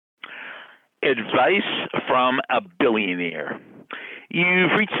Advice from a billionaire.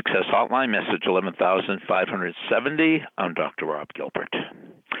 You've reached Success Hotline, message 11,570. I'm Dr. Rob Gilbert.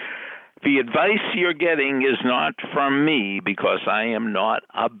 The advice you're getting is not from me because I am not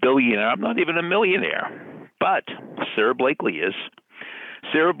a billionaire. I'm not even a millionaire. But Sarah Blakely is.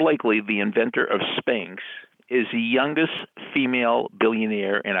 Sarah Blakely, the inventor of Spanx, is the youngest female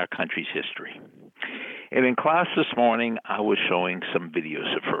billionaire in our country's history. And in class this morning, I was showing some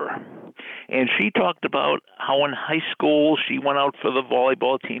videos of her. And she talked about how in high school she went out for the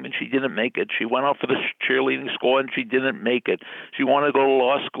volleyball team and she didn't make it. She went out for the cheerleading squad and she didn't make it. She wanted to go to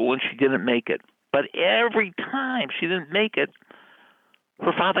law school and she didn't make it. But every time she didn't make it,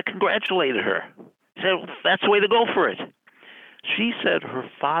 her father congratulated her. He said, well, that's the way to go for it. She said her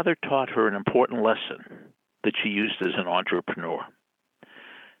father taught her an important lesson that she used as an entrepreneur.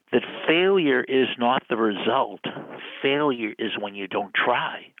 That failure is not the result. Failure is when you don't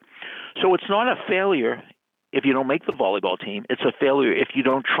try. So it's not a failure if you don't make the volleyball team. It's a failure if you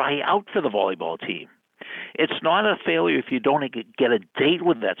don't try out for the volleyball team. It's not a failure if you don't get a date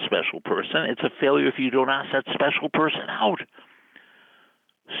with that special person. It's a failure if you don't ask that special person out.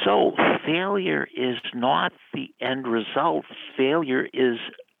 So failure is not the end result. Failure is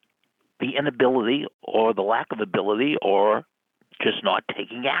the inability or the lack of ability or just not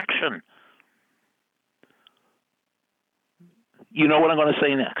taking action. You know what I'm going to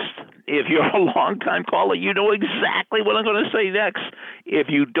say next. If you're a long-time caller, you know exactly what I'm going to say next. If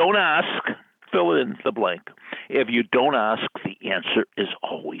you don't ask, fill in the blank. If you don't ask, the answer is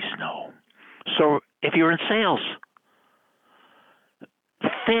always no. So if you're in sales,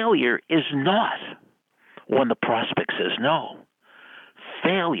 failure is not when the prospect says no.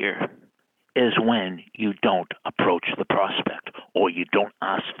 Failure is when you don't approach the prospect or you don't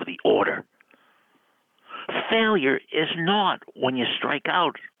ask for the order. Failure is not when you strike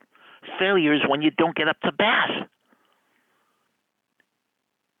out. Failure is when you don't get up to bat.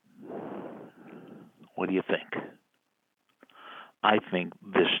 What do you think? I think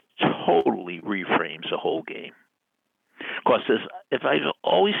this totally reframes the whole game. Because as I've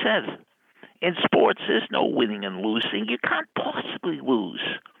always said, in sports, there's no winning and losing. You can't possibly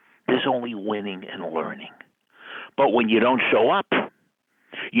lose. There's only winning and learning. But when you don't show up,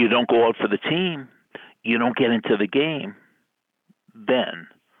 you don't go out for the team, you don't get into the game, then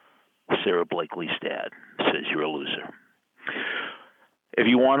Sarah Blakely's dad says you're a loser. If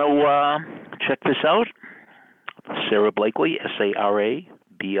you want to check this out, Sarah Blakely, SarahBlakely.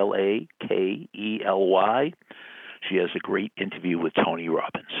 She has a great interview with Tony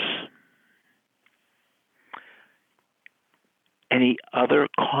Robbins. Any other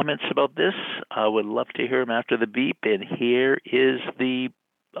comments about this? I would love to hear them after the beep. And here is the,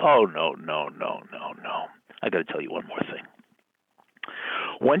 oh, no. I got to tell you one more thing.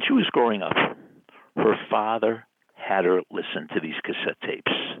 When she was growing up, her father had her listen to these cassette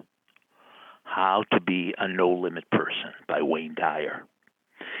tapes. How to Be a No-Limit Person by Wayne Dyer.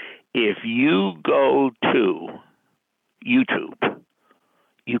 If you go to YouTube,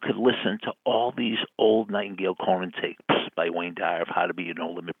 you could listen to all these old Nightingale Conan tapes by Wayne Dyer of how to be a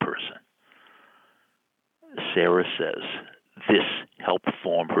no-limit person. Sarah says this helped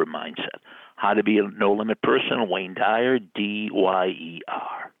form her mindset. How to be a no-limit person, Wayne Dyer,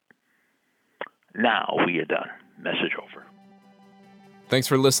 Dyer. Now we are done. Message over. Thanks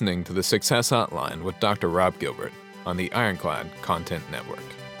for listening to the Success Hotline with Dr. Rob Gilbert on the Ironclad Content Network.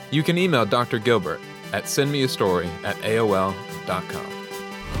 You can email Dr. Gilbert at sendmeastory@aol.com.